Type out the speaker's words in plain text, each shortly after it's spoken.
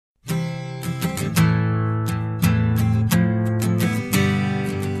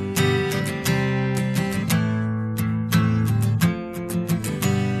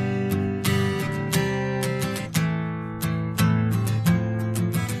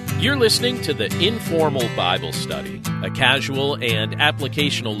You're listening to the Informal Bible Study, a casual and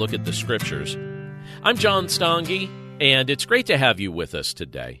applicational look at the Scriptures. I'm John Stange, and it's great to have you with us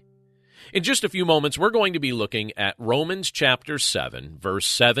today. In just a few moments, we're going to be looking at Romans chapter 7, verse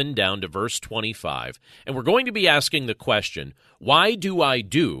 7 down to verse 25, and we're going to be asking the question, why do I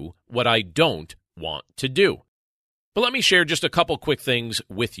do what I don't want to do? But let me share just a couple quick things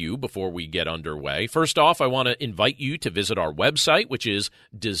with you before we get underway. First off, I want to invite you to visit our website, which is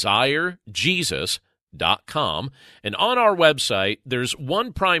desirejesus.com. And on our website, there's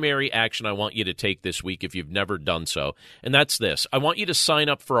one primary action I want you to take this week if you've never done so, and that's this. I want you to sign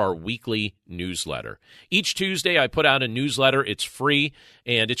up for our weekly newsletter. Each Tuesday, I put out a newsletter. It's free,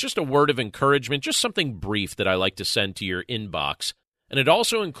 and it's just a word of encouragement, just something brief that I like to send to your inbox. And it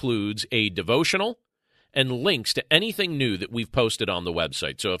also includes a devotional and links to anything new that we've posted on the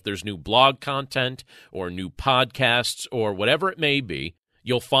website. So if there's new blog content or new podcasts or whatever it may be,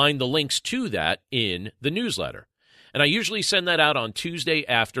 you'll find the links to that in the newsletter. And I usually send that out on Tuesday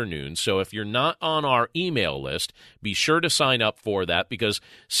afternoon, so if you're not on our email list, be sure to sign up for that, because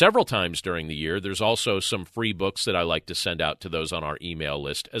several times during the year, there's also some free books that I like to send out to those on our email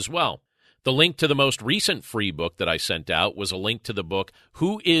list as well. The link to the most recent free book that I sent out was a link to the book,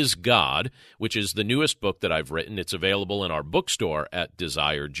 Who is God?, which is the newest book that I've written. It's available in our bookstore at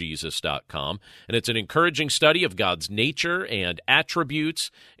desirejesus.com, and it's an encouraging study of God's nature and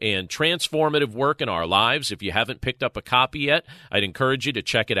attributes and transformative work in our lives. If you haven't picked up a copy yet, I'd encourage you to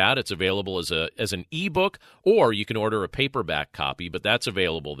check it out. It's available as an ebook, or you can order a paperback copy, but that's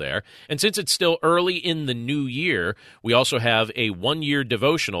available there. And since it's still early in the new year, we also have a one-year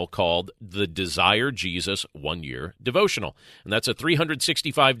devotional called the Desire Jesus 1-Year Devotional. And that's a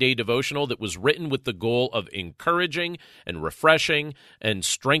 365-day devotional that was written with the goal of encouraging and refreshing and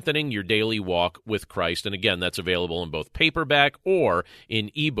strengthening your daily walk with Christ. And again, that's available in both paperback or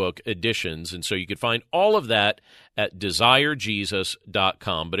in ebook editions. And so you can find all of that at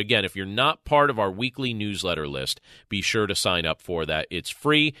desirejesus.com. But again, if you're not part of our weekly newsletter list, be sure to sign up for that. It's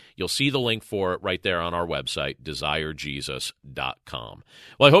free. You'll see the link for it right there on our website, desirejesus.com.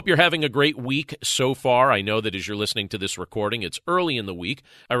 Well, I hope you're having a great week so far. I know that as you're listening to this recording, it's early in the week.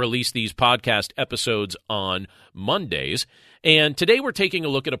 I release these podcast episodes on Mondays. And today we're taking a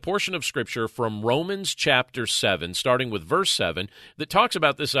look at a portion of Scripture from Romans chapter 7, starting with verse 7, that talks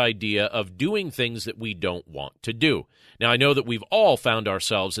about this idea of doing things that we don't want to do. Now, I know that we've all found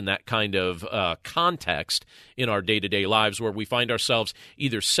ourselves in that kind of context in our day-to-day lives where we find ourselves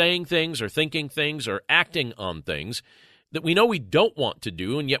either saying things or thinking things or acting on things that we know we don't want to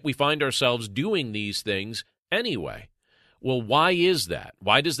do, and yet we find ourselves doing these things anyway. Well, why is that?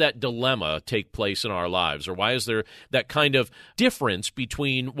 Why does that dilemma take place in our lives? Or why is there that kind of difference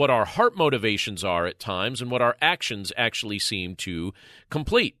between what our heart motivations are at times and what our actions actually seem to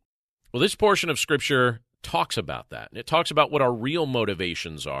complete? Well, this portion of Scripture talks about that. And it talks about what our real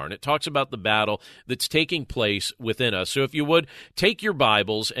motivations are, and it talks about the battle that's taking place within us. So if you would, take your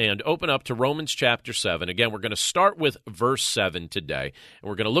Bibles and open up to Romans chapter 7. Again, we're going to start with verse 7 today, and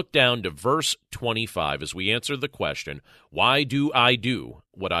we're going to look down to verse 25 as we answer the question, why do I do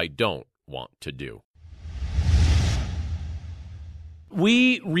what I don't want to do?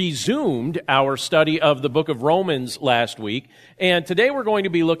 We resumed our study of the book of Romans last week, and today we're going to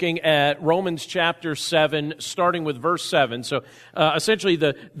be looking at Romans chapter 7, starting with verse 7. So essentially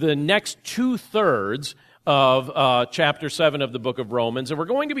the next two-thirds of chapter 7 of the book of Romans, and we're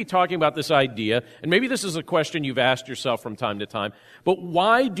going to be talking about this idea, and maybe this is a question you've asked yourself from time to time, but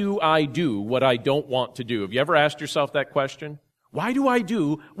why do I do what I don't want to do? Have you ever asked yourself that question? Why do I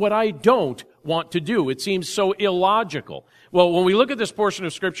do what I don't want to do? It seems so illogical. Well, when we look at this portion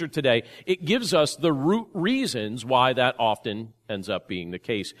of Scripture today, it gives us the root reasons why that often ends up being the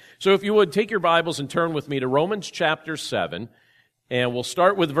case. So if you would, take your Bibles and turn with me to Romans chapter 7, and we'll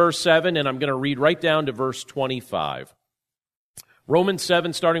start with verse 7, and I'm going to read right down to verse 25. Romans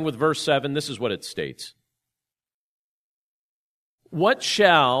 7, starting with verse 7, this is what it states. What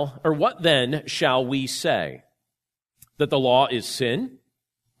then shall we say? That the law is sin?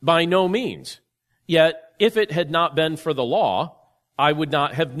 By no means. Yet, if it had not been for the law, I would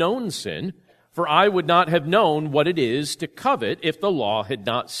not have known sin, for I would not have known what it is to covet if the law had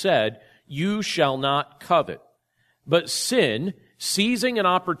not said, you shall not covet. But sin, seizing an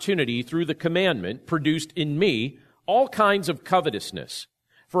opportunity through the commandment, produced in me all kinds of covetousness.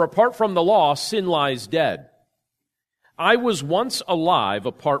 For apart from the law, sin lies dead. I was once alive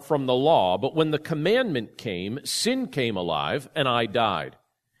apart from the law, but when the commandment came, sin came alive, and I died.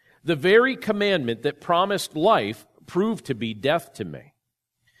 The very commandment that promised life proved to be death to me.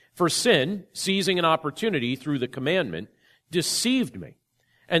 For sin, seizing an opportunity through the commandment, deceived me,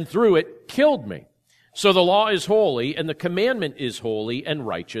 and through it killed me. So the law is holy, and the commandment is holy and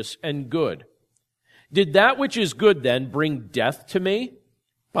righteous and good. Did that which is good then bring death to me?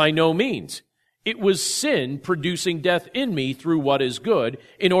 By no means. It was sin producing death in me through what is good,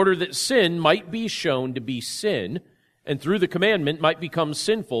 in order that sin might be shown to be sin, and through the commandment might become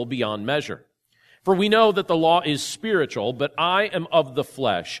sinful beyond measure. For we know that the law is spiritual, but I am of the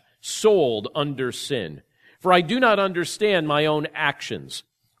flesh, sold under sin. For I do not understand my own actions.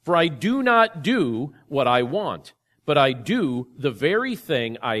 For I do not do what I want, but I do the very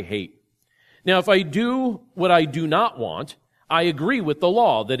thing I hate. Now, if I do what I do not want, I agree with the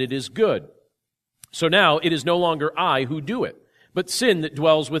law that it is good. So now it is no longer I who do it, but sin that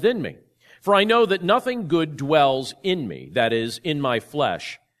dwells within me. For I know that nothing good dwells in me, that is, in my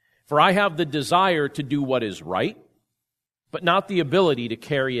flesh. For I have the desire to do what is right, but not the ability to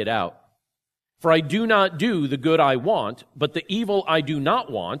carry it out. For I do not do the good I want, but the evil I do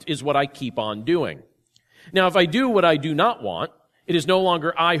not want is what I keep on doing. Now, if I do what I do not want, it is no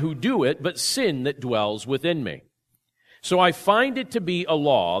longer I who do it, but sin that dwells within me. So I find it to be a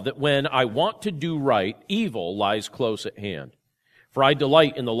law that when I want to do right, evil lies close at hand. For I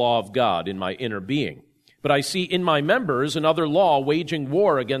delight in the law of God in my inner being. But I see in my members another law waging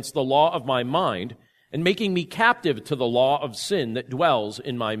war against the law of my mind and making me captive to the law of sin that dwells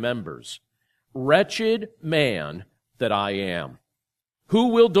in my members. Wretched man that I am. Who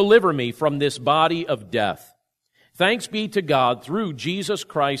will deliver me from this body of death? Thanks be to God through Jesus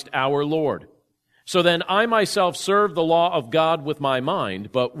Christ our Lord. So then I myself serve the law of God with my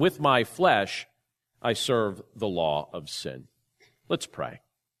mind, but with my flesh I serve the law of sin. Let's pray.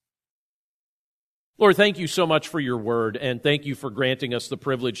 Lord, thank you so much for your word, and thank you for granting us the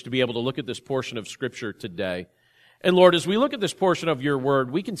privilege to be able to look at this portion of Scripture today. And Lord, as we look at this portion of your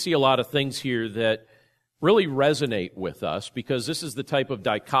word, we can see a lot of things here that really resonate with us, because this is the type of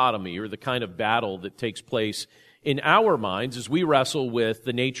dichotomy or the kind of battle that takes place in our minds as we wrestle with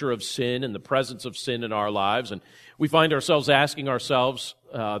the nature of sin and the presence of sin in our lives. And we find ourselves asking ourselves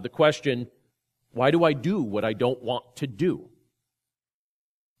the question, why do I do what I don't want to do?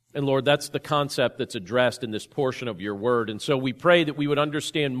 And Lord, that's the concept that's addressed in this portion of your word. And so we pray that we would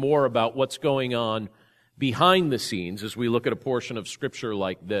understand more about what's going on behind the scenes as we look at a portion of Scripture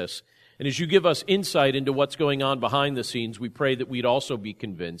like this. And as you give us insight into what's going on behind the scenes, we pray that we'd also be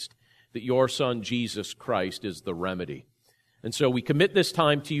convinced that your Son, Jesus Christ, is the remedy. And so we commit this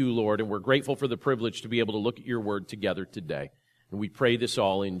time to you, Lord, and we're grateful for the privilege to be able to look at your word together today. And we pray this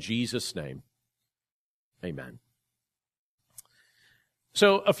all in Jesus' name. Amen.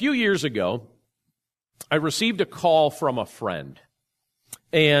 So a few years ago, I received a call from a friend.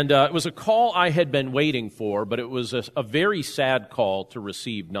 And it was a call I had been waiting for, but it was a very sad call to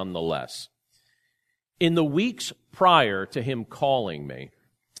receive nonetheless. In the weeks prior to him calling me,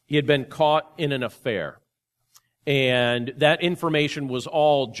 he had been caught in an affair. And that information was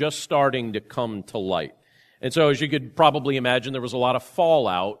all just starting to come to light. And so, as you could probably imagine, there was a lot of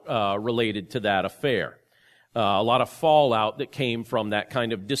fallout related to that affair. A lot of fallout that came from that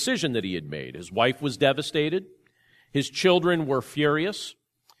kind of decision that he had made. His wife was devastated. His children were furious.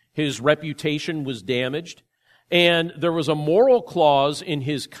 His reputation was damaged. And there was a moral clause in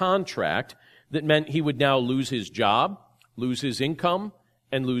his contract that meant he would now lose his job, lose his income,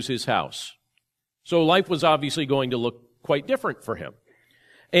 and lose his house. So life was obviously going to look quite different for him.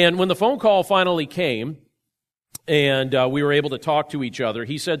 And when the phone call finally came, and we were able to talk to each other,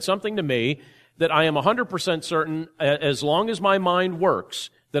 he said something to me that I am 100% certain, as long as my mind works,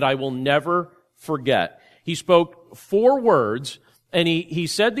 that I will never forget. He spoke 4 words, and he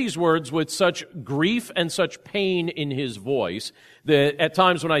said these words with such grief and such pain in his voice that at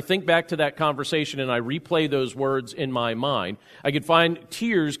times when I think back to that conversation and I replay those words in my mind, I could find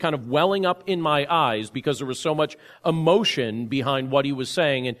tears kind of welling up in my eyes because there was so much emotion behind what he was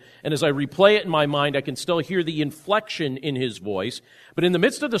saying. And as I replay it in my mind, I can still hear the inflection in his voice. But in the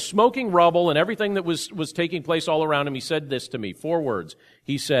midst of the smoking rubble and everything that was taking place all around him, he said this to me, 4 words.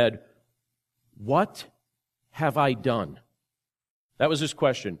 He said, "What have I done?" That was his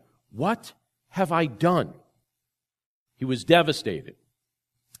question. What have I done? He was devastated.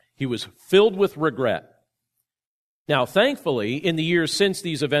 He was filled with regret. Now, thankfully, in the years since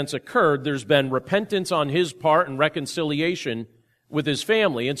these events occurred, there's been repentance on his part and reconciliation with his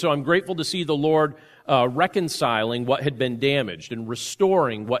family. And so I'm grateful to see the Lord reconciling what had been damaged and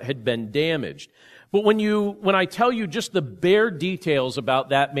restoring what had been damaged. But when I tell you just the bare details about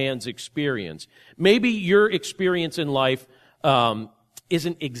that man's experience, maybe your experience in life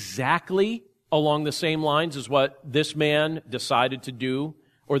isn't exactly along the same lines as what this man decided to do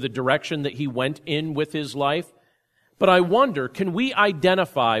or the direction that he went in with his life. But I wonder, can we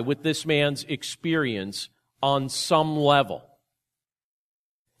identify with this man's experience on some level?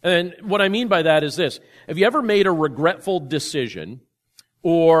 And what I mean by that is this. Have you ever made a regretful decision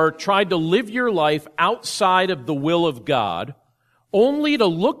or tried to live your life outside of the will of God only to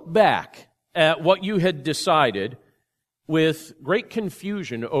look back at what you had decided with great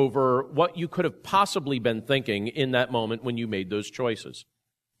confusion over what you could have possibly been thinking in that moment when you made those choices?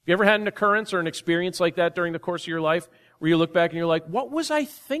 Have you ever had an occurrence or an experience like that during the course of your life where you look back and you're like, what was I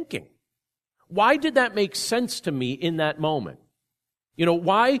thinking? Why did that make sense to me in that moment? You know,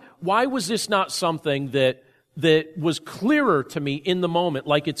 why was this not something that was clearer to me in the moment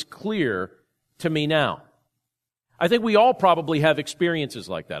like it's clear to me now? I think we all probably have experiences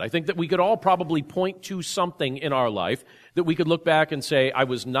like that. I think that we could all probably point to something in our life that we could look back and say,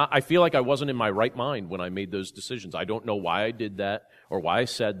 I feel like I wasn't in my right mind when I made those decisions. I don't know why I did that or why I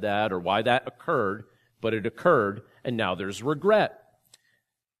said that or why that occurred, but it occurred and now there's regret.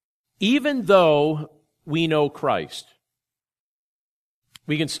 Even though we know Christ,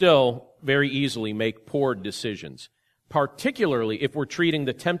 we can still very easily make poor decisions, particularly if we're treating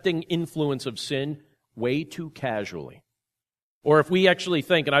the tempting influence of sin way too casually. Or if we actually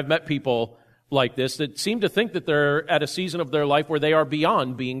think, and I've met people like this that seem to think that they're at a season of their life where they are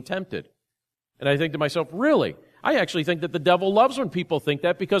beyond being tempted. And I think to myself, really? I actually think that the devil loves when people think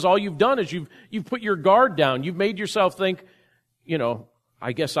that, because all you've done is you've put your guard down. You've made yourself think, you know,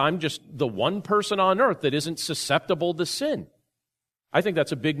 I guess I'm just the one person on earth that isn't susceptible to sin. I think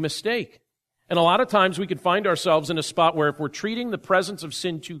that's a big mistake. And a lot of times we can find ourselves in a spot where if we're treating the presence of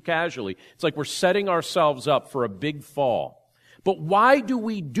sin too casually, it's like we're setting ourselves up for a big fall. But why do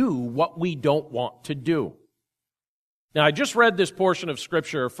we do what we don't want to do? Now, I just read this portion of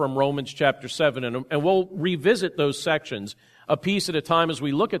Scripture from Romans chapter 7, and we'll revisit those sections a piece at a time as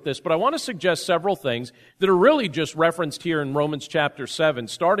we look at this, but I want to suggest several things that are really just referenced here in Romans chapter 7,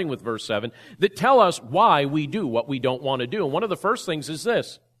 starting with verse 7, that tell us why we do what we don't want to do. And one of the first things is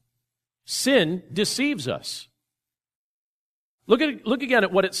this: sin deceives us. Look again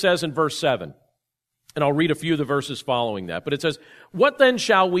at what it says in verse 7, and I'll read a few of the verses following that. But it says, "What then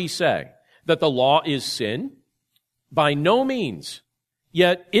shall we say? That the law is sin? By no means.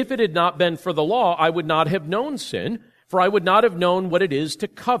 Yet if it had not been for the law, I would not have known sin, for I would not have known what it is to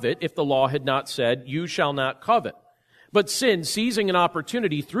covet if the law had not said, 'You shall not covet.' But sin, seizing an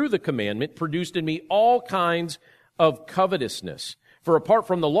opportunity through the commandment, produced in me all kinds of covetousness. For apart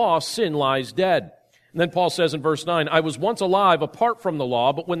from the law, sin lies dead." And then Paul says in verse 9, "I was once alive apart from the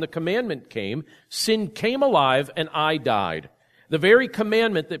law, but when the commandment came, sin came alive and I died. The very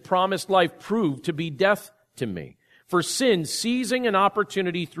commandment that promised life proved to be death to me. For sin, seizing an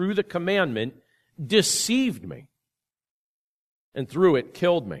opportunity through the commandment, deceived me, and through it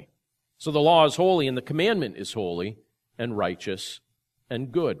killed me. So the law is holy, and the commandment is holy and righteous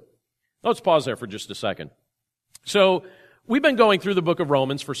and good." Let's pause there for just a second. So we've been going through the book of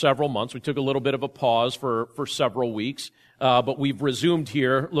Romans for several months. We took a little bit of a pause for several weeks, but we've resumed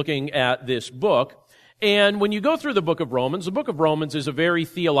here looking at this book. And when you go through the book of Romans is a very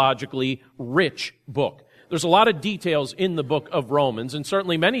theologically rich book. There's a lot of details in the book of Romans, and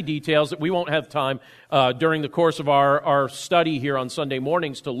certainly many details that we won't have time during the course of our study here on Sunday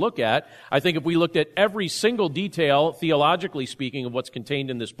mornings to look at. I think if we looked at every single detail, theologically speaking, of what's contained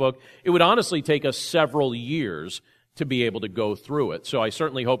in this book, it would honestly take us several years to be able to go through it. So I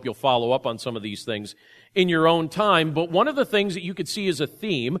certainly hope you'll follow up on some of these things in your own time. But one of the things that you could see as a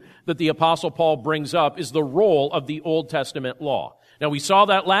theme that the Apostle Paul brings up is the role of the Old Testament law. Now, we saw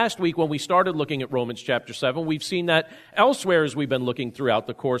that last week when we started looking at Romans chapter 7. We've seen that elsewhere as we've been looking throughout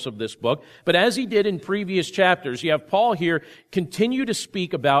the course of this book. But as he did in previous chapters, you have Paul here continue to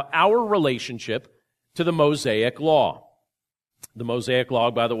speak about our relationship to the Mosaic law. The Mosaic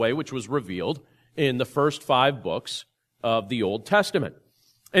law, by the way, which was revealed in the first 5 books of the Old Testament.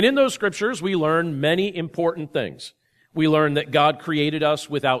 And in those scriptures, we learn many important things. We learn that God created us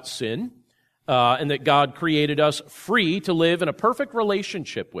without sin, and that God created us free to live in a perfect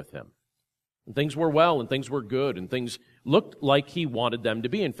relationship with Him. And things were well, and things were good, and things looked like He wanted them to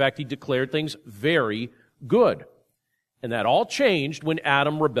be. In fact, He declared things very good. And that all changed when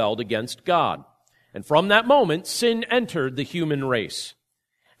Adam rebelled against God. And from that moment, sin entered the human race.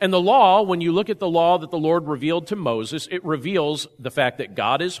 And the law, when you look at the law that the Lord revealed to Moses, it reveals the fact that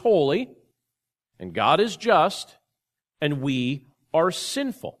God is holy, and God is just, and we are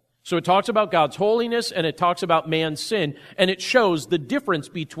sinful. So it talks about God's holiness, and it talks about man's sin, and it shows the difference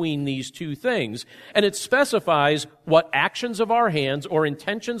between these two things. And it specifies what actions of our hands or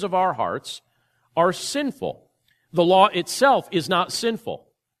intentions of our hearts are sinful. The law itself is not sinful.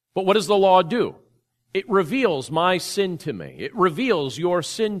 But what does the law do? It reveals my sin to me. It reveals your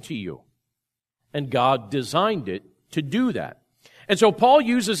sin to you. And God designed it to do that. And so Paul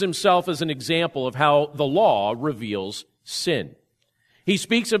uses himself as an example of how the law reveals sin. He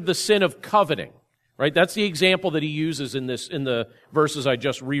speaks of the sin of coveting, right? That's the example that he uses in the verses I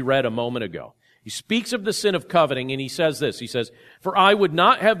just reread a moment ago. He speaks of the sin of coveting, and he says this. He says, "For I would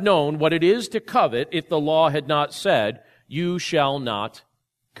not have known what it is to covet if the law had not said, 'You shall not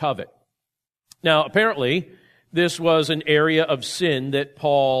covet.'" Now, apparently, this was an area of sin that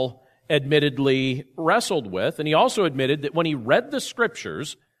Paul admittedly wrestled with, and he also admitted that when he read the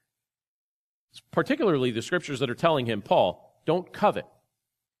Scriptures, particularly the Scriptures that are telling him, "Paul, don't covet,"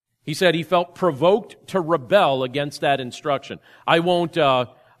 he said he felt provoked to rebel against that instruction. I won't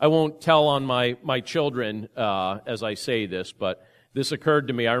tell on my children as I say this, but this occurred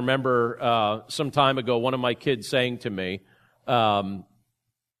to me. I remember some time ago one of my kids saying to me, I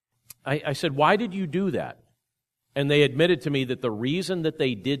said, "Why did you do that?" And they admitted to me that the reason that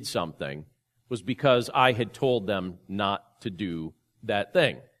they did something was because I had told them not to do that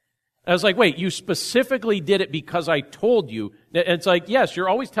thing. I was like, "Wait, you specifically did it because I told you?" And it's like, "Yes, you're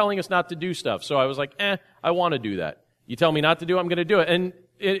always telling us not to do stuff." So I was like, I want to do that. You tell me not to do it, I'm going to do it. And,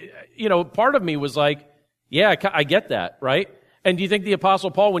 part of me was like, yeah, I get that, right? And do you think the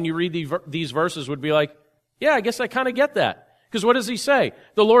Apostle Paul, when you read these verses, would be like, yeah, I guess I kind of get that? Because what does he say?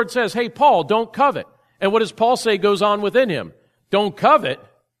 The Lord says, "Hey, Paul, don't covet." And what does Paul say goes on within him? Don't covet?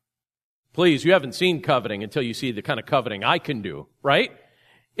 Please, you haven't seen coveting until you see the kind of coveting I can do, right?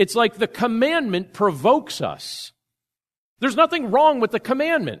 It's like the commandment provokes us. There's nothing wrong with the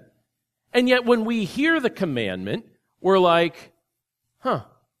commandment. And yet when we hear the commandment, we're like,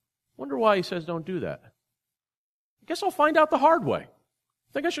 wonder why he says don't do that. I guess I'll find out the hard way.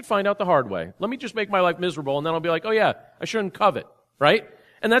 I think I should find out the hard way. Let me just make my life miserable, and then I'll be like, oh yeah, I shouldn't covet, right?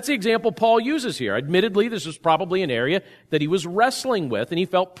 And that's the example Paul uses here. Admittedly, this was probably an area that he was wrestling with, and he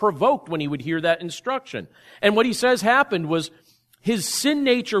felt provoked when he would hear that instruction. And what he says happened was his sin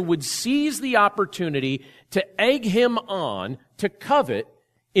nature would seize the opportunity to egg him on to covet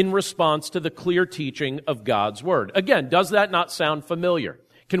in response to the clear teaching of God's Word. Again, does that not sound familiar?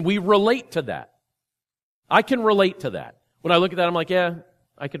 Can we relate to that? I can relate to that. When I look at that, I'm like, yeah,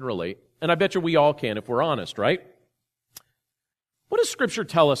 I can relate. And I bet you we all can if we're honest, right? What does Scripture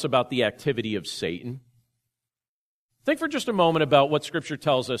tell us about the activity of Satan? Think for just a moment about what Scripture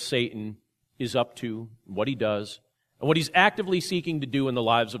tells us Satan is up to, what he does, and what he's actively seeking to do in the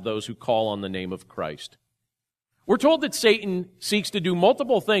lives of those who call on the name of Christ. We're told that Satan seeks to do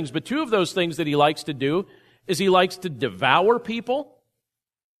multiple things, but two of those things that he likes to do is he likes to devour people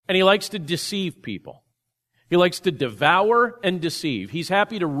and he likes to deceive people. He likes to devour and deceive. He's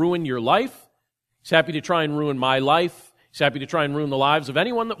happy to ruin your life. He's happy to try and ruin my life. He's happy to try and ruin the lives of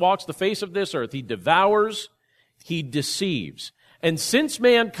anyone that walks the face of this earth. He devours, he deceives. And since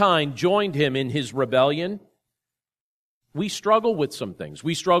mankind joined him in his rebellion, we struggle with some things.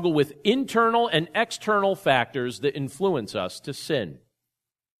 We struggle with internal and external factors that influence us to sin.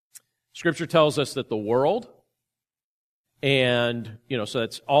 Scripture tells us that the world, and, so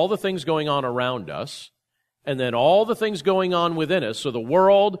that's all the things going on around us, and then all the things going on within us, so the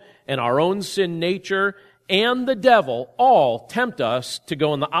world and our own sin nature and the devil all tempt us to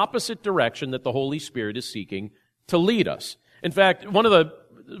go in the opposite direction that the Holy Spirit is seeking to lead us. In fact, one of the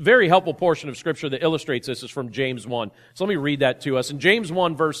very helpful portion of Scripture that illustrates this is from James 1. So let me read that to us. In James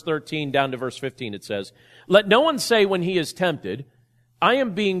 1, verse 13 down to verse 15, it says, "Let no one say when he is tempted, 'I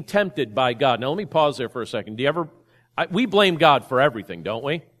am being tempted by God.'" Now let me pause there for a second. We blame God for everything, don't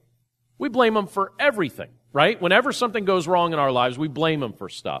we? We blame Him for everything, right? Whenever something goes wrong in our lives, we blame Him for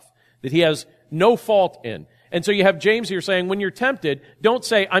stuff that He has no fault in. And so you have James here saying, when you're tempted, don't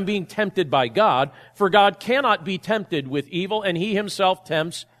say, "I'm being tempted by God," for God cannot be tempted with evil, and He Himself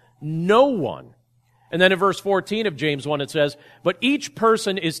tempts no one. And then in verse 14 of James 1, it says, "But each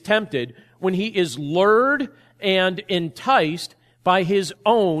person is tempted when he is lured and enticed by his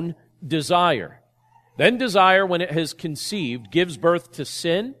own desire. Then desire, when it has conceived, gives birth to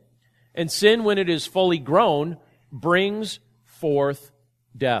sin, and sin, when it is fully grown, brings forth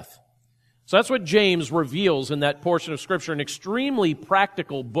death." So that's what James reveals in that portion of Scripture, an extremely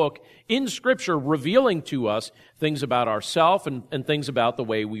practical book in Scripture revealing to us things about ourselves and things about the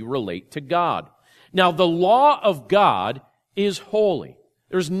way we relate to God. Now, the law of God is holy.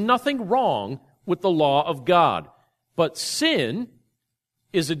 There's nothing wrong with the law of God. But sin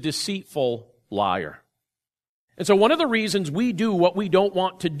is a deceitful liar. And so one of the reasons we do what we don't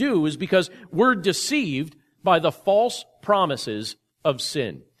want to do is because we're deceived by the false promises of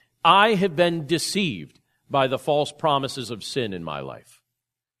sin. I have been deceived by the false promises of sin in my life.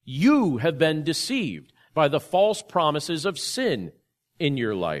 You have been deceived by the false promises of sin in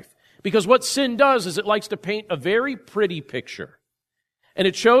your life. Because what sin does is it likes to paint a very pretty picture. And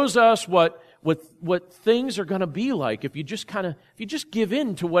it shows us what things are going to be like if you just give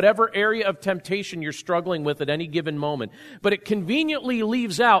in to whatever area of temptation you're struggling with at any given moment. But it conveniently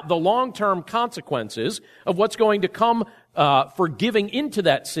leaves out the long-term consequences of what's going to come for giving into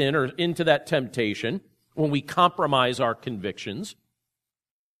that sin or into that temptation when we compromise our convictions.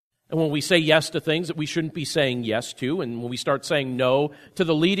 And when we say yes to things that we shouldn't be saying yes to, and when we start saying no to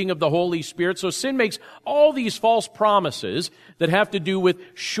the leading of the Holy Spirit. So sin makes all these false promises that have to do with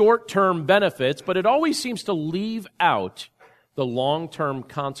short-term benefits, but it always seems to leave out the long-term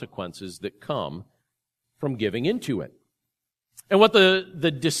consequences that come from giving into it. And what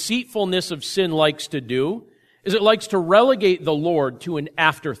the deceitfulness of sin likes to do is it likes to relegate the Lord to an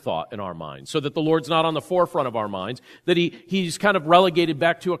afterthought in our minds, so that the Lord's not on the forefront of our minds, that He's kind of relegated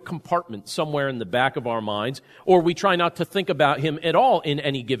back to a compartment somewhere in the back of our minds, or we try not to think about Him at all in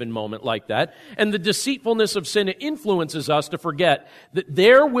any given moment like that. And the deceitfulness of sin influences us to forget that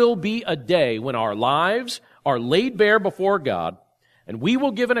there will be a day when our lives are laid bare before God, and we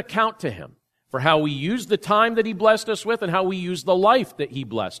will give an account to Him for how we used the time that He blessed us with and how we used the life that He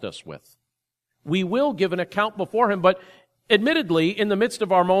blessed us with. We will give an account before Him, but admittedly, in the midst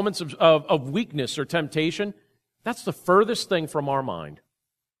of our moments of weakness or temptation, that's the furthest thing from our mind.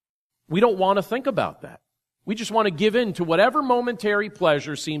 We don't want to think about that. We just want to give in to whatever momentary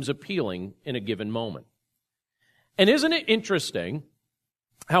pleasure seems appealing in a given moment. And isn't it interesting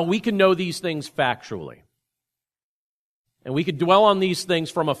how we can know these things factually? And we could dwell on these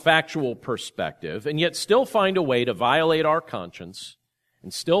things from a factual perspective, and yet still find a way to violate our conscience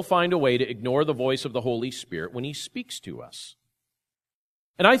and still find a way to ignore the voice of the Holy Spirit when He speaks to us.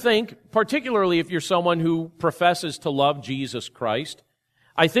 And I think, particularly if you're someone who professes to love Jesus Christ,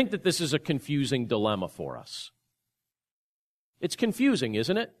 I think that this is a confusing dilemma for us. It's confusing,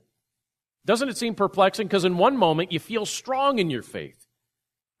 isn't it? Doesn't it seem perplexing? Because in one moment you feel strong in your faith,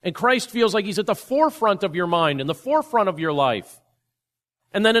 and Christ feels like He's at the forefront of your mind and the forefront of your life.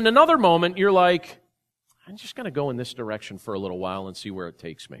 And then in another moment you're like, I'm just going to go in this direction for a little while and see where it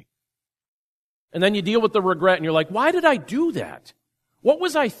takes me. And then you deal with the regret and you're like, why did I do that? What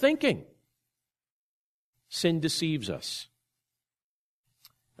was I thinking? Sin deceives us.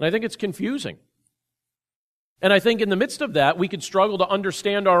 And I think it's confusing. And I think in the midst of that, we could struggle to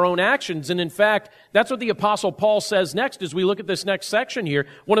understand our own actions. And in fact, that's what the Apostle Paul says next as we look at this next section here.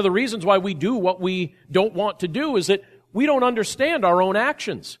 One of the reasons why we do what we don't want to do is that we don't understand our own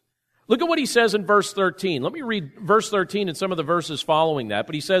actions. Look at what he says in verse 13. Let me read verse 13 and some of the verses following that.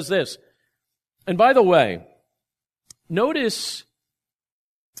 But he says this, and by the way, notice,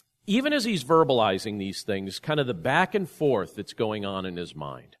 even as he's verbalizing these things, kind of the back and forth that's going on in his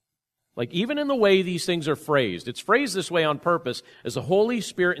mind. Like even in the way these things are phrased, it's phrased this way on purpose as the Holy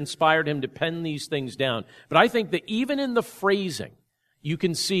Spirit inspired him to pen these things down. But I think that even in the phrasing, you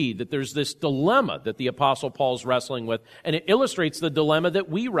can see that there's this dilemma that the Apostle Paul's wrestling with, and it illustrates the dilemma that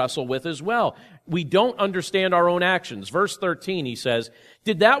we wrestle with as well. We don't understand our own actions. Verse 13, he says,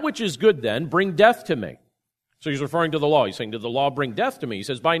 did that which is good then bring death to me? So he's referring to the law. He's saying, did the law bring death to me? He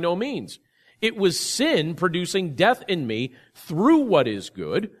says, by no means. It was sin producing death in me through what is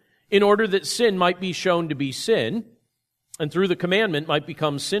good, in order that sin might be shown to be sin, and through the commandment might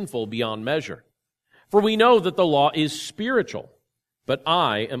become sinful beyond measure. For we know that the law is spiritual, but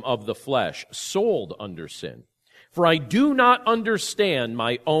I am of the flesh, sold under sin. For I do not understand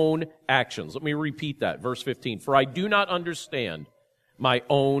my own actions. Let me repeat that, verse 15. For I do not understand my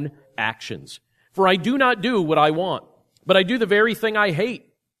own actions. For I do not do what I want, but I do the very thing I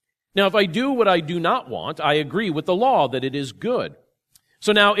hate. Now, if I do what I do not want, I agree with the law that it is good.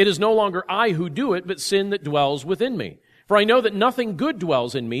 So now it is no longer I who do it, but sin that dwells within me. For I know that nothing good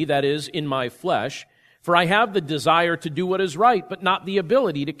dwells in me, that is, in my flesh. For I have the desire to do what is right, but not the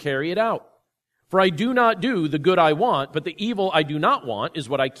ability to carry it out. For I do not do the good I want, but the evil I do not want is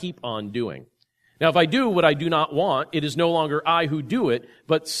what I keep on doing. Now if I do what I do not want, it is no longer I who do it,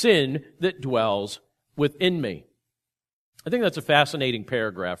 but sin that dwells within me. I think that's a fascinating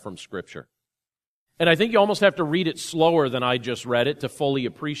paragraph from Scripture. And I think you almost have to read it slower than I just read it to fully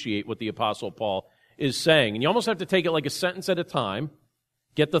appreciate what the Apostle Paul is saying. And you almost have to take it like a sentence at a time,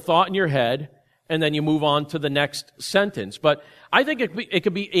 get the thought in your head, and then you move on to the next sentence. But I think it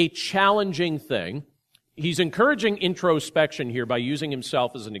could be a challenging thing. He's encouraging introspection here by using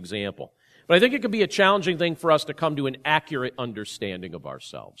himself as an example. But I think it could be a challenging thing for us to come to an accurate understanding of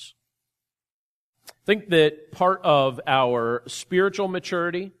ourselves. I think that part of our spiritual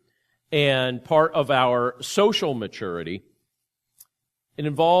maturity and part of our social maturity It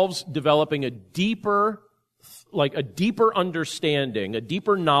involves developing a deeper understanding, a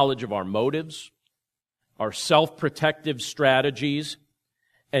deeper knowledge of our motives, our self-protective strategies,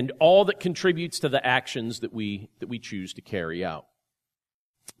 and all that contributes to the actions that we choose to carry out.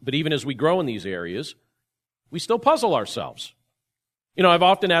 But even as we grow in these areas, we still puzzle ourselves. I've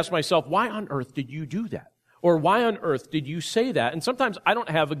often asked myself, why on earth did you do that? Or why on earth did you say that? And sometimes I don't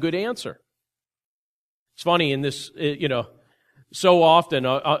have a good answer. It's funny in this, so often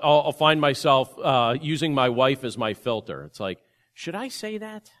I'll find myself using my wife as my filter. It's like, should I say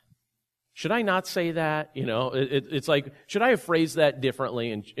that? Should I not say that? It's like, should I have phrased that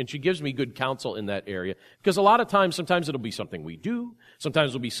differently? And she gives me good counsel in that area. Because a lot of times, sometimes it'll be something we do.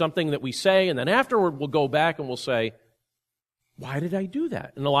 Sometimes it'll be something that we say. And then afterward, we'll go back and we'll say, why did I do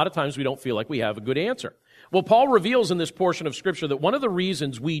that? And a lot of times we don't feel like we have a good answer. Well, Paul reveals in this portion of Scripture that one of the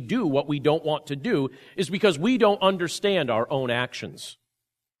reasons we do what we don't want to do is because we don't understand our own actions.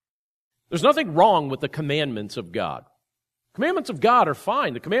 There's nothing wrong with the commandments of God. Commandments of God are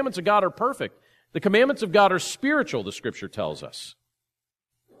fine. The commandments of God are perfect. The commandments of God are spiritual, the Scripture tells us.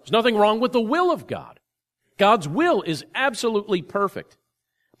 There's nothing wrong with the will of God. God's will is absolutely perfect.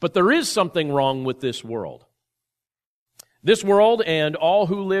 But there is something wrong with this world. This world and all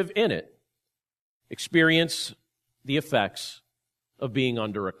who live in it experience the effects of being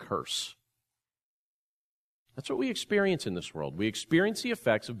under a curse. That's what we experience in this world. We experience the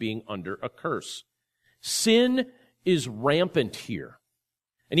effects of being under a curse. Sin is rampant here.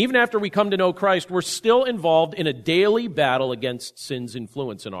 And even after we come to know Christ, we're still involved in a daily battle against sin's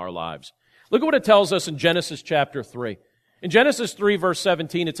influence in our lives. Look at what it tells us in Genesis chapter 3. In Genesis 3, verse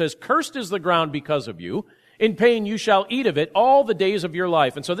 17, it says, "Cursed is the ground because of you. In pain you shall eat of it all the days of your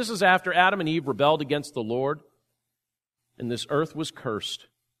life." And so this is after Adam and Eve rebelled against the Lord. And this earth was cursed.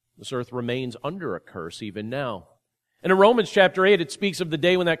 This earth remains under a curse even now. And in Romans chapter 8, it speaks of the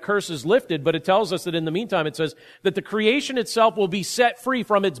day when that curse is lifted, but it tells us that in the meantime, it says that the creation itself will be set free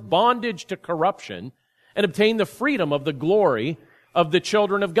from its bondage to corruption and obtain the freedom of the glory of the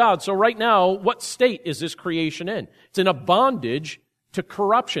children of God. So right now, what state is this creation in? It's in a bondage to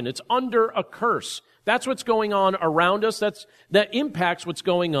corruption. It's under a curse. That's what's going on around us. That impacts what's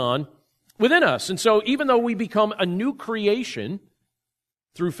going on within us. And so even though we become a new creation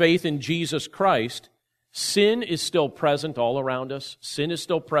through faith in Jesus Christ, sin is still present all around us. Sin is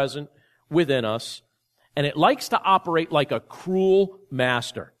still present within us. And it likes to operate like a cruel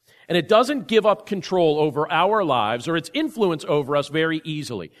master. And it doesn't give up control over our lives or its influence over us very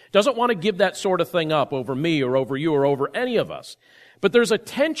easily. It doesn't want to give that sort of thing up over me or over you or over any of us. But there's a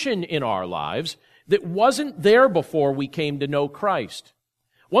tension in our lives that wasn't there before we came to know Christ.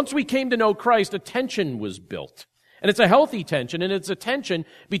 Once we came to know Christ, a tension was built. And it's a healthy tension, and it's a tension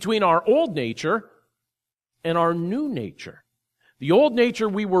between our old nature and our new nature. The old nature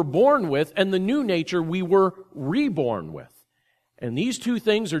we were born with and the new nature we were reborn with. And these two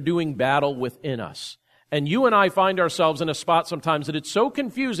things are doing battle within us. And you and I find ourselves in a spot sometimes that it's so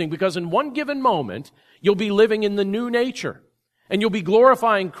confusing because in one given moment, you'll be living in the new nature. And you'll be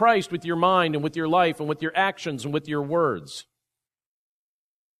glorifying Christ with your mind and with your life and with your actions and with your words.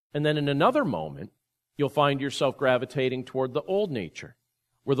 And then in another moment, you'll find yourself gravitating toward the old nature,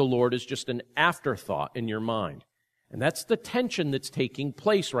 where the Lord is just an afterthought in your mind. And that's the tension that's taking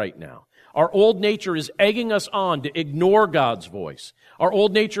place right now. Our old nature is egging us on to ignore God's voice. Our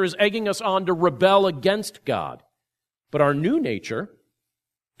old nature is egging us on to rebel against God. But our new nature,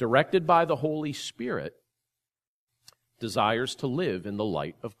 directed by the Holy Spirit, desires to live in the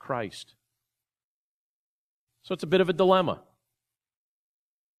light of Christ. So it's a bit of a dilemma.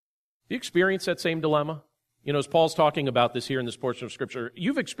 Do you experience that same dilemma? As Paul's talking about this here in this portion of Scripture,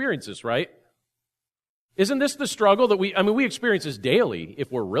 you've experienced this, right? Isn't this the struggle that we experience this daily,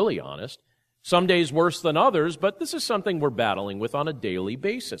 if we're really honest. Some days worse than others, but this is something we're battling with on a daily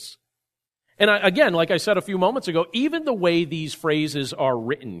basis. And again, like I said a few moments ago, even the way these phrases are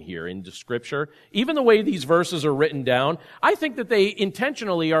written here into Scripture, even the way these verses are written down, I think that they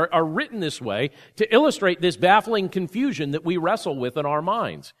intentionally are written this way to illustrate this baffling confusion that we wrestle with in our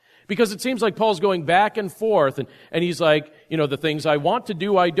minds. Because it seems like Paul's going back and forth, and he's like, the things I want to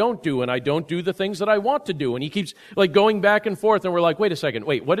do, I don't do, and I don't do the things that I want to do. And he keeps like going back and forth, and we're like, wait a second,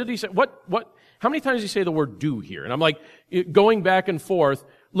 what did he say? What, how many times did he say the word do here? And I'm like, going back and forth,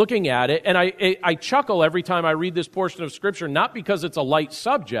 looking at it, and I chuckle every time I read this portion of Scripture, not because it's a light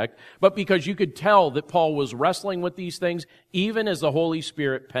subject, but because you could tell that Paul was wrestling with these things, even as the Holy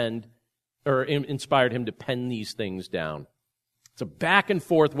Spirit penned, or inspired him to pen these things down. It's a back and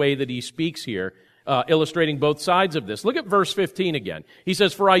forth way that he speaks here, illustrating both sides of this. Look at verse 15 again. He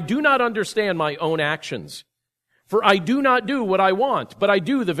says, "For I do not understand my own actions. For I do not do what I want, but I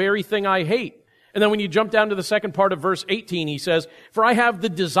do the very thing I hate. And then when you jump down to the second part of verse 18, he says, For I have the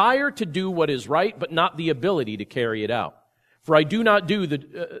desire to do what is right, but not the ability to carry it out. For I do not do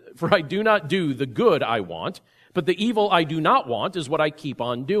the good I want, but the evil I do not want is what I keep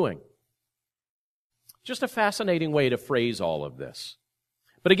on doing. Just a fascinating way to phrase all of this.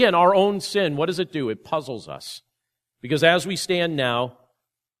 But again, our own sin, what does it do? It puzzles us. Because as we stand now,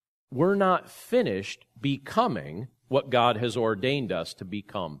 we're not finished becoming what God has ordained us to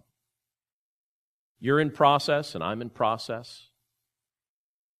become. You're in process, and I'm in process,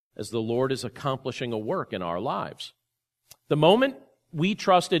 as the Lord is accomplishing a work in our lives. The moment we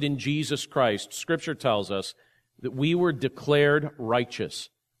trusted in Jesus Christ, Scripture tells us that we were declared righteous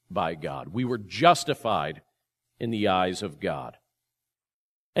by God. We were justified in the eyes of God.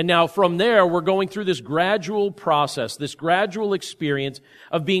 And now from there, we're going through this gradual process, this gradual experience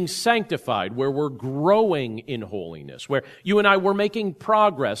of being sanctified, where we're growing in holiness, where you and I, we're making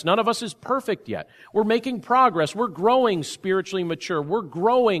progress. None of us is perfect yet. We're making progress. We're growing spiritually mature. We're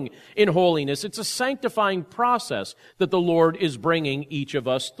growing in holiness. It's a sanctifying process that the Lord is bringing each of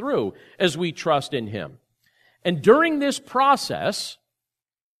us through as we trust in Him. And during this process,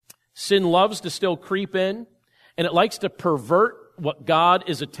 sin loves to still creep in, and it likes to pervert what God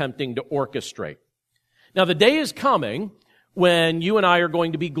is attempting to orchestrate. Now, the day is coming when you and I are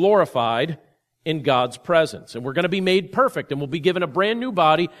going to be glorified in God's presence, and we're going to be made perfect, and we'll be given a brand new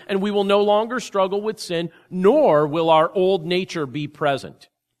body, and we will no longer struggle with sin, nor will our old nature be present.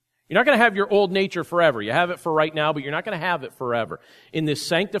 You're not going to have your old nature forever. You have it for right now, but you're not going to have it forever. In this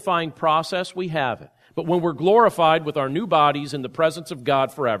sanctifying process, we have it. But when we're glorified with our new bodies in the presence of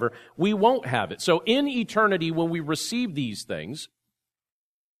God forever, we won't have it. So in eternity, when we receive these things,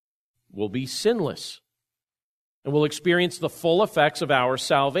 we'll be sinless. And we'll experience the full effects of our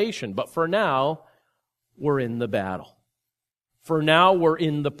salvation. But for now, we're in the battle. For now, we're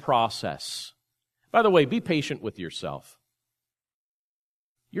in the process. By the way, be patient with yourself.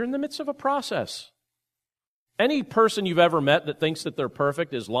 You're in the midst of a process. Any person you've ever met that thinks that they're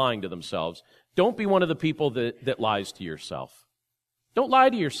perfect is lying to themselves. Don't be one of the people that lies to yourself. Don't lie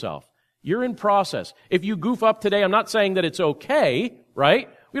to yourself. You're in process. If you goof up today, I'm not saying that it's okay, right?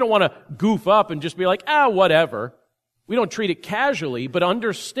 We don't want to goof up and just be like, whatever. We don't treat it casually, but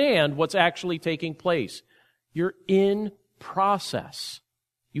understand what's actually taking place. You're in process.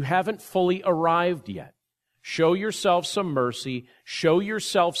 You haven't fully arrived yet. Show yourself some mercy. Show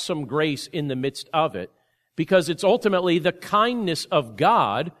yourself some grace in the midst of it, because it's ultimately the kindness of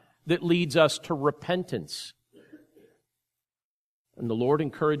God that leads us to repentance. And the Lord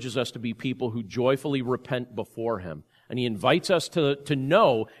encourages us to be people who joyfully repent before Him. And He invites us to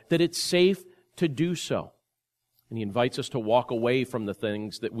know that it's safe to do so. And He invites us to walk away from the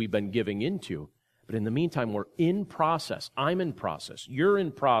things that we've been giving into. But in the meantime, we're in process. I'm in process. You're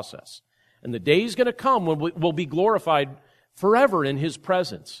in process. And the day's going to come when we'll be glorified forever in His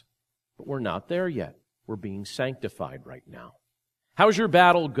presence. But we're not there yet. We're being sanctified right now. How's your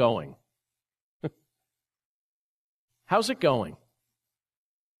battle going? How's it going?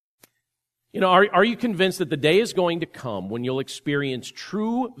 Are you convinced that the day is going to come when you'll experience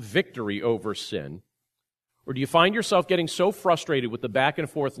true victory over sin? Or do you find yourself getting so frustrated with the back and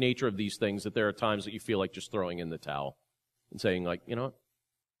forth nature of these things that there are times that you feel like just throwing in the towel and saying, like, I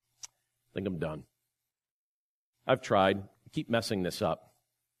think I'm done. I've tried. I keep messing this up.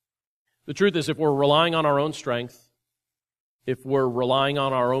 The truth is, if we're relying on our own strength, if we're relying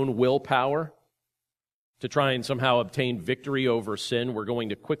on our own willpower to try and somehow obtain victory over sin, we're going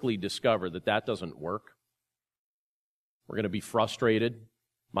to quickly discover that that doesn't work. We're going to be frustrated.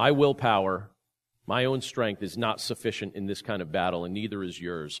 My willpower, my own strength is not sufficient in this kind of battle, and neither is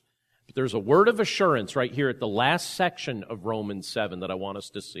yours. But there's a word of assurance right here at the last section of Romans 7 that I want us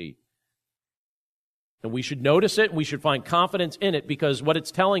to see. And we should notice it, and we should find confidence in it, because what it's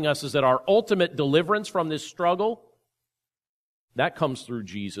telling us is that our ultimate deliverance from this struggle, that comes through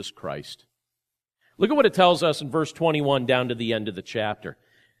Jesus Christ. Look at what it tells us in verse 21 down to the end of the chapter.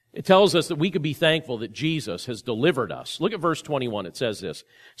 It tells us that we could be thankful that Jesus has delivered us. Look at verse 21. It says this,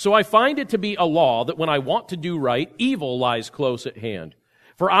 "So I find it to be a law that when I want to do right, evil lies close at hand.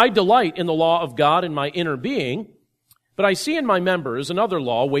 For I delight in the law of God in my inner being, but I see in my members another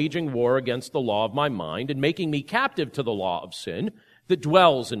law waging war against the law of my mind and making me captive to the law of sin that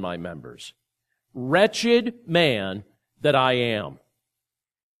dwells in my members. Wretched man that I am.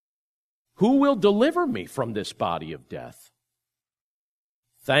 Who will deliver me from this body of death?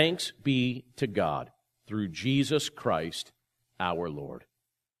 Thanks be to God through Jesus Christ our Lord.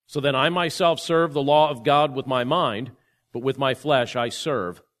 So then I myself serve the law of God with my mind, but with my flesh I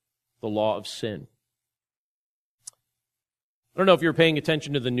serve the law of sin." I don't know if you were paying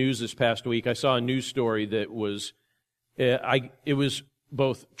attention to the news this past week. I saw a news story that was, it was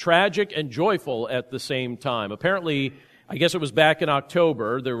both tragic and joyful at the same time. Apparently, I guess it was back in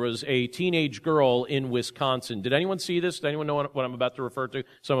October, there was a teenage girl in Wisconsin. Did anyone see this? Did anyone know what I'm about to refer to?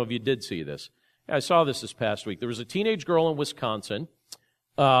 Some of you did see this. I saw this past week. There was a teenage girl in Wisconsin.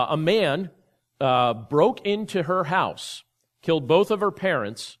 A man broke into her house, killed both of her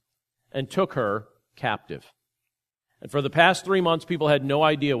parents, and took her captive. And for the past 3 months, people had no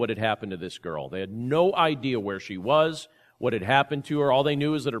idea what had happened to this girl. They had no idea where she was, what had happened to her. All they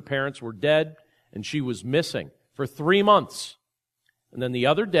knew is that her parents were dead, and she was missing for 3 months. And then the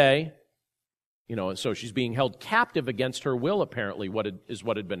other day, so she's being held captive against her will, apparently, what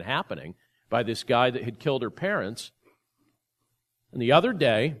had been happening by this guy that had killed her parents. And the other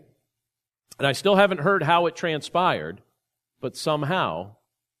day, and I still haven't heard how it transpired, but somehow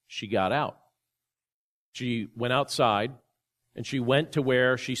she got out. She went outside, and she went to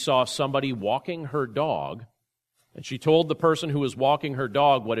where she saw somebody walking her dog, and she told the person who was walking her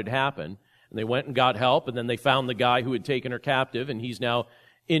dog what had happened, and they went and got help, and then they found the guy who had taken her captive, and he's now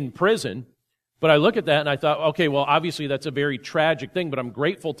in prison. But I look at that, and I thought, okay, well, obviously that's a very tragic thing, but I'm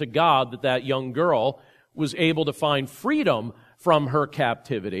grateful to God that that young girl was able to find freedom from her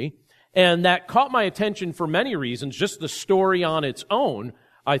captivity, and that caught my attention for many reasons. Just the story on its own,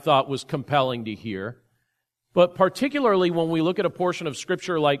 I thought, was compelling to hear. But particularly when we look at a portion of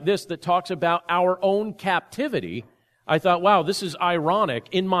Scripture like this that talks about our own captivity, I thought, wow, this is ironic.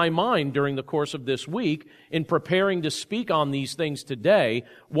 In my mind during the course of this week, in preparing to speak on these things today,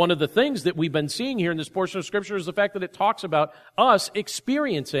 one of the things that we've been seeing here in this portion of Scripture is the fact that it talks about us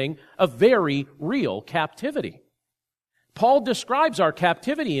experiencing a very real captivity. Paul describes our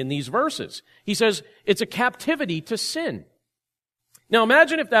captivity in these verses. He says it's a captivity to sin. Now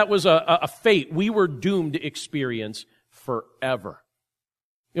imagine if that was a fate we were doomed to experience forever.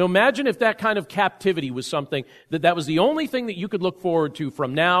 Imagine if that kind of captivity was something that was the only thing that you could look forward to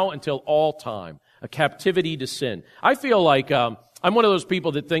from now until all time, a captivity to sin. I feel like I'm one of those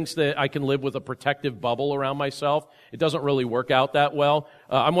people that thinks that I can live with a protective bubble around myself. It doesn't really work out that well.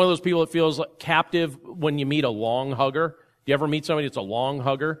 I'm one of those people that feels like captive when you meet a long hugger. Do you ever meet somebody that's a long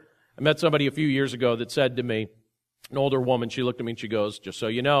hugger? I met somebody a few years ago that said to me, an older woman, she looked at me and she goes, just so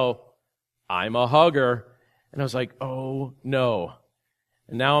you know, I'm a hugger. And I was like, oh no.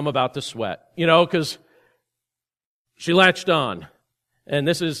 And now I'm about to sweat, because she latched on. And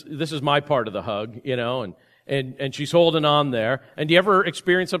this is my part of the hug, and she's holding on there. And do you ever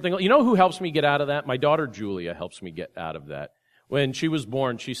experience something? Who helps me get out of that? My daughter Julia helps me get out of that. When she was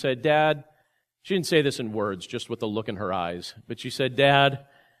born, she said, Dad, she didn't say this in words, just with the look in her eyes, but she said, Dad,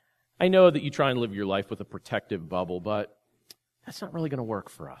 I know that you try and live your life with a protective bubble, but that's not really going to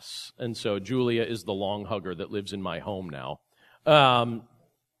work for us. And so Julia is the long hugger that lives in my home now. But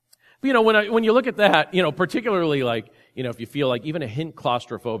when you look at that, particularly if you feel like even a hint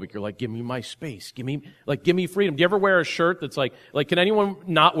claustrophobic, you're like, give me my space, give me freedom. Do you ever wear a shirt that's like, can anyone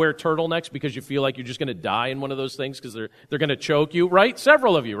not wear turtlenecks because you feel like you're just going to die in one of those things because they're going to choke you, right?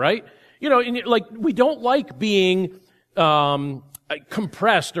 Several of you, right? We don't like being,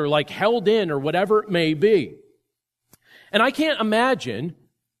 compressed or held in or whatever it may be. And I can't imagine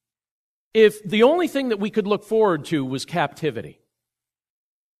if the only thing that we could look forward to was captivity.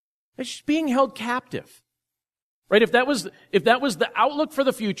 It's just being held captive. Right? If that was the outlook for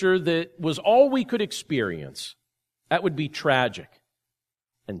the future that was all we could experience, that would be tragic.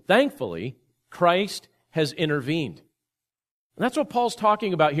 And thankfully, Christ has intervened. And that's what Paul's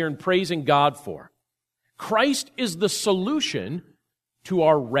talking about here and praising God for. Christ is the solution to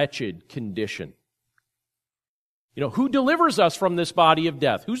our wretched condition. Who delivers us from this body of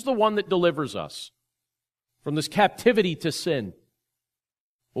death? Who's the one that delivers us from this captivity to sin?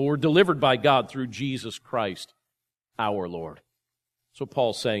 Well, we're delivered by God through Jesus Christ, our Lord. That's what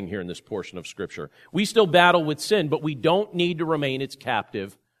Paul's saying here in this portion of Scripture. We still battle with sin, but we don't need to remain its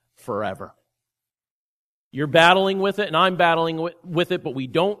captive forever. You're battling with it, and I'm battling with it, but we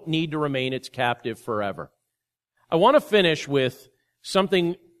don't need to remain its captive forever. I want to finish with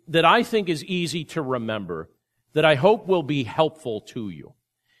something that I think is easy to remember, that I hope will be helpful to you.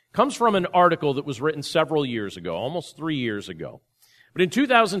 It comes from an article that was written several years ago, almost 3 years ago. But in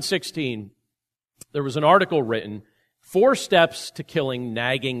 2016, there was an article written, 4 Steps to Killing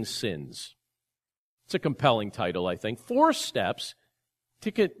Nagging Sins. It's a compelling title, I think. 4 Steps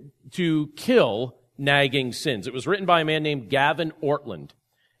to Kill Nagging Sins. It was written by a man named Gavin Ortland.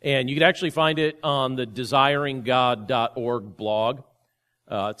 And you can actually find it on the desiringgod.org blog.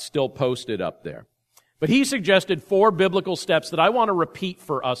 It's still posted up there. But he suggested 4 biblical steps that I want to repeat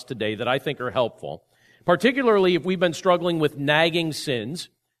for us today that I think are helpful. particularly if we've been struggling with nagging sins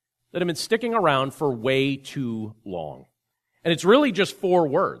that have been sticking around for way too long. And it's really just 4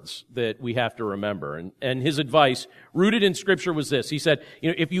 words that we have to remember. And his advice, rooted in Scripture, was this. He said,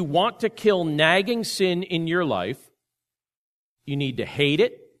 if you want to kill nagging sin in your life, you need to hate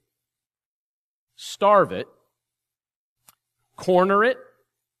it, starve it, corner it,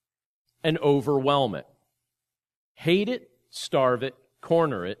 and overwhelm it. Hate it, starve it,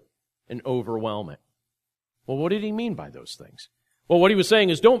 corner it, and overwhelm it. Well, what did he mean by those things? Well, what he was saying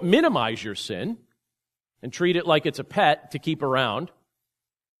is don't minimize your sin and treat it like it's a pet to keep around.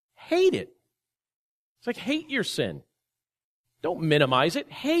 Hate it. It's like hate your sin. Don't minimize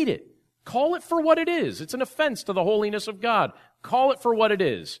it. Hate it. Call it for what it is. It's an offense to the holiness of God. Call it for what it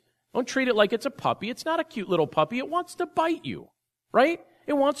is. Don't treat it like it's a puppy. It's not a cute little puppy. It wants to bite you, right?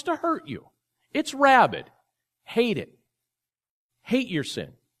 It wants to hurt you. It's rabid. Hate it. Hate your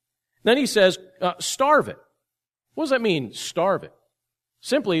sin. Then he says, starve it. What does that mean, starve it?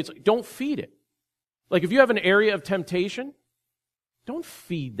 Simply, it's like, don't feed it. Like if you have an area of temptation, don't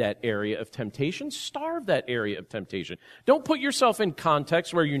feed that area of temptation. Starve that area of temptation. Don't put yourself in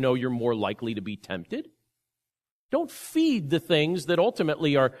context where you know you're more likely to be tempted. Don't feed the things that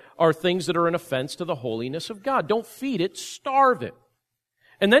ultimately are things that are an offense to the holiness of God. Don't feed it, starve it.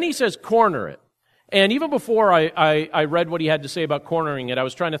 And then he says, corner it. And even before I read what he had to say about cornering it, I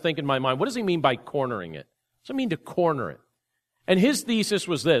was trying to think in my mind, what does he mean by cornering it? What does it mean to corner it? And his thesis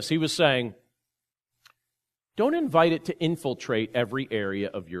was this. He was saying, don't invite it to infiltrate every area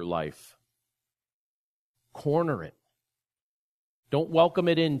of your life. Corner it. Don't welcome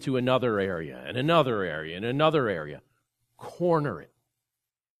it into another area and another area and another area. Corner it.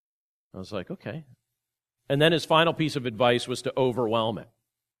 I was like, okay. And then his final piece of advice was to overwhelm it.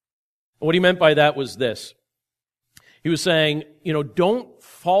 And what he meant by that was this. He was saying, don't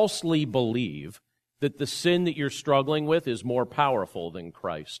falsely believe that the sin that you're struggling with is more powerful than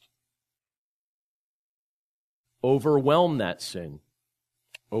Christ. Overwhelm that sin.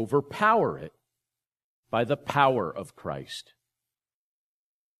 Overpower it by the power of Christ.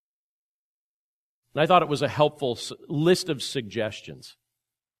 And I thought it was a helpful list of suggestions.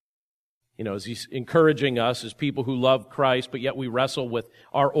 As he's encouraging us as people who love Christ, but yet we wrestle with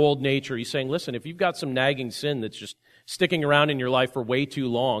our old nature. He's saying, listen, if you've got some nagging sin that's just sticking around in your life for way too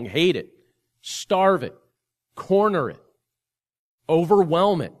long, hate it, starve it, corner it,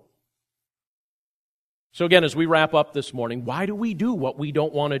 overwhelm it. So again, as we wrap up this morning, why do we do what we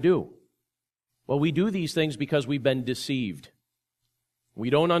don't want to do? Well, we do these things because we've been deceived.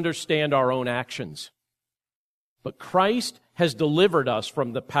 We don't understand our own actions. But Christ has delivered us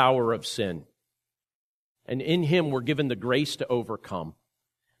from the power of sin. And in Him we're given the grace to overcome.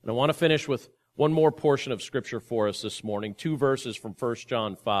 And I want to finish with one more portion of Scripture for us this morning. 2 verses from 1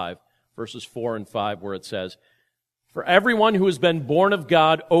 John 5, verses 4 and 5, where it says, "For everyone who has been born of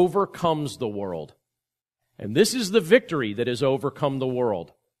God overcomes the world. And this is the victory that has overcome the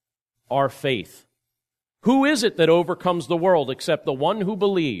world, our faith. Who is it that overcomes the world except the one who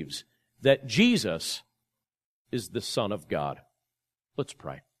believes that Jesus is the Son of God?" Let's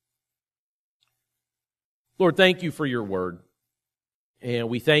pray. Lord, thank you for your word. And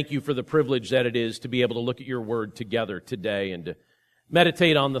we thank you for the privilege that it is to be able to look at your word together today and to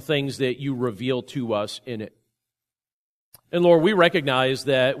meditate on the things that you reveal to us in it. And Lord, we recognize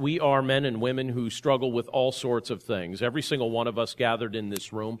that we are men and women who struggle with all sorts of things. Every single one of us gathered in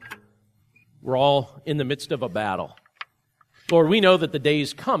this room, we're all in the midst of a battle. Lord, we know that the day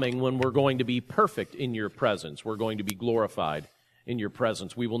is coming when we're going to be perfect in your presence. We're going to be glorified in your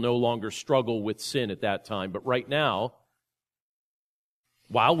presence. We will no longer struggle with sin at that time. But right now,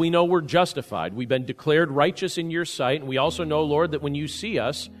 while we know we're justified, we've been declared righteous in your sight, and we also know, Lord, that when you see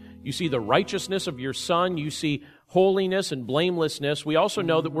us, you see the righteousness of your Son, you see holiness and blamelessness. We also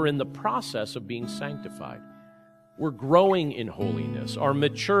know that we're in the process of being sanctified. We're growing in holiness. Our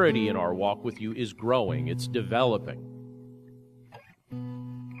maturity in our walk with you is growing. It's developing.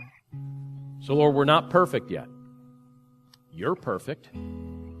 So, Lord, we're not perfect yet. You're perfect.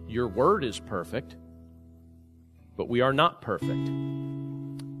 Your word is perfect. But we are not perfect.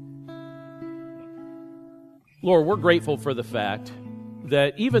 Lord, we're grateful for the fact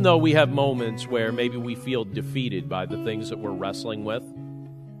that even though we have moments where maybe we feel defeated by the things that we're wrestling with,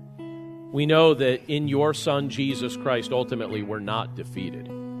 we know that in your Son, Jesus Christ, ultimately we're not defeated.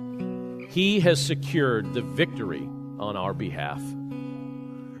 He has secured the victory on our behalf.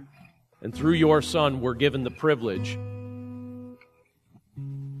 And through your Son, we're given the privilege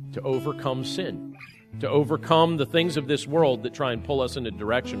to overcome sin, to overcome the things of this world that try and pull us in a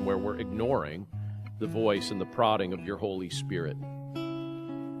direction where we're ignoring the voice and the prodding of your Holy Spirit.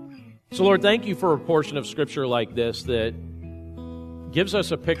 So, Lord, thank you for a portion of Scripture like this that gives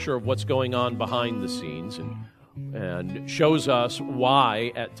us a picture of what's going on behind the scenes and shows us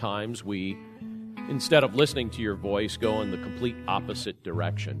why, at times, we, instead of listening to your voice, go in the complete opposite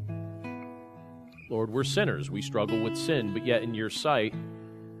direction. Lord, we're sinners. We struggle with sin, but yet in your sight,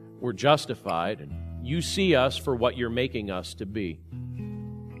 we're justified, and you see us for what you're making us to be.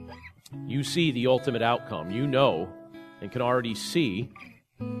 You see the ultimate outcome. You know and can already see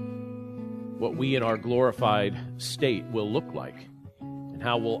what we in our glorified state will look like and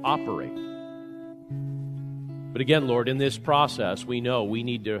how we'll operate. But again, Lord, in this process, we know we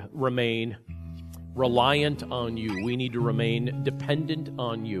need to remain reliant on you. We need to remain dependent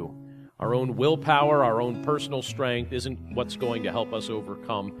on you. Our own willpower, our own personal strength isn't what's going to help us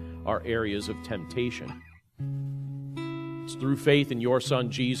overcome our areas of temptation. It's through faith in your Son,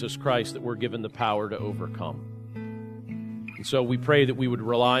 Jesus Christ, that we're given the power to overcome. And so we pray that we would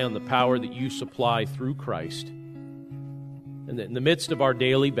rely on the power that you supply through Christ, and that in the midst of our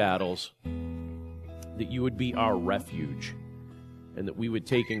daily battles, that you would be our refuge, and that we would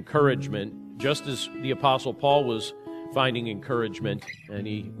take encouragement, just as the Apostle Paul was finding encouragement, and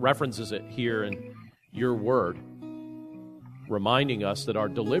he references it here in your word, reminding us that our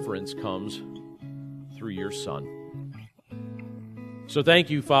deliverance comes through your Son. So thank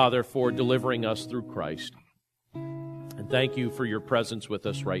you, Father, for delivering us through Christ. And thank you for your presence with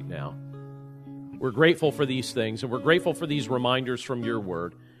us right now. We're grateful for these things, and we're grateful for these reminders from your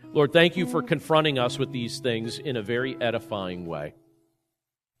word. Lord, thank you for confronting us with these things in a very edifying way.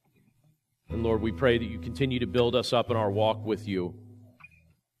 And Lord, we pray that you continue to build us up in our walk with you,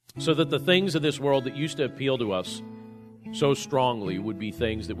 so that the things of this world that used to appeal to us so strongly would be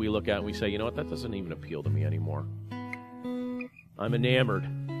things that we look at and we say, you know what, that doesn't even appeal to me anymore. I'm enamored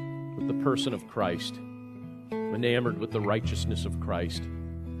with the person of Christ. I'm enamored with the righteousness of Christ.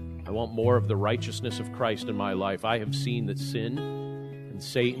 I want more of the righteousness of Christ in my life. I have seen that sin and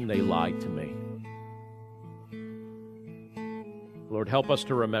Satan, they lied to me. Lord, help us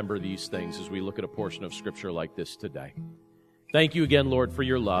to remember these things as we look at a portion of Scripture like this today. Thank you again, Lord, for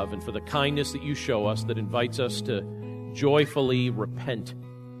your love and for the kindness that you show us that invites us to joyfully repent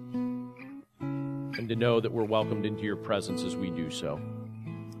and to know that we're welcomed into your presence as we do so.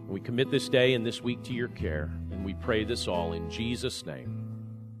 And we commit this day and this week to your care, and we pray this all in Jesus' name.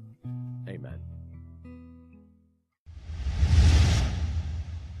 Amen.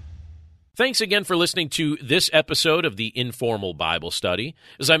 Thanks again for listening to this episode of the Informal Bible Study.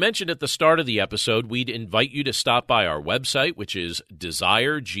 As I mentioned at the start of the episode, we'd invite you to stop by our website, which is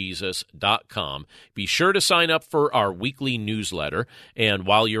desirejesus.com. Be sure to sign up for our weekly newsletter, and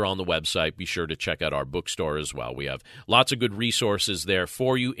while you're on the website, be sure to check out our bookstore as well. We have lots of good resources there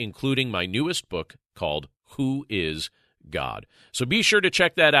for you, including my newest book called Who is God. So be sure to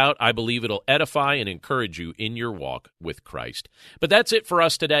check that out. I believe it'll edify and encourage you in your walk with Christ. But that's it for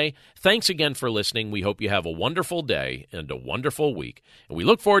us today. Thanks again for listening. We hope you have a wonderful day and a wonderful week. And we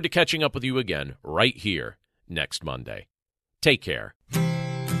look forward to catching up with you again right here next Monday. Take care.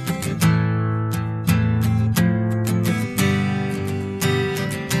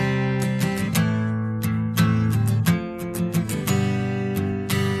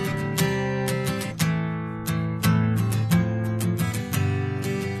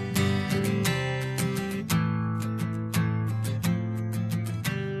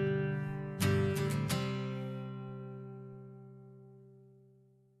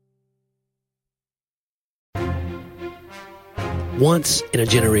 Once in a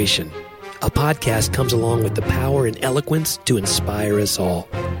generation, a podcast comes along with the power and eloquence to inspire us all.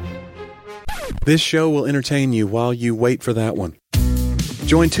 This show will entertain you while you wait for that one.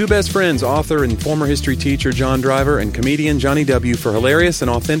 Join two best friends, author and former history teacher John Driver and comedian Johnny W. for hilarious and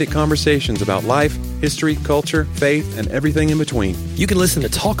authentic conversations about life, history, culture, faith, and everything in between. You can listen to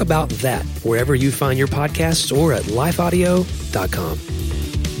Talk About That wherever you find your podcasts or at lifeaudio.com.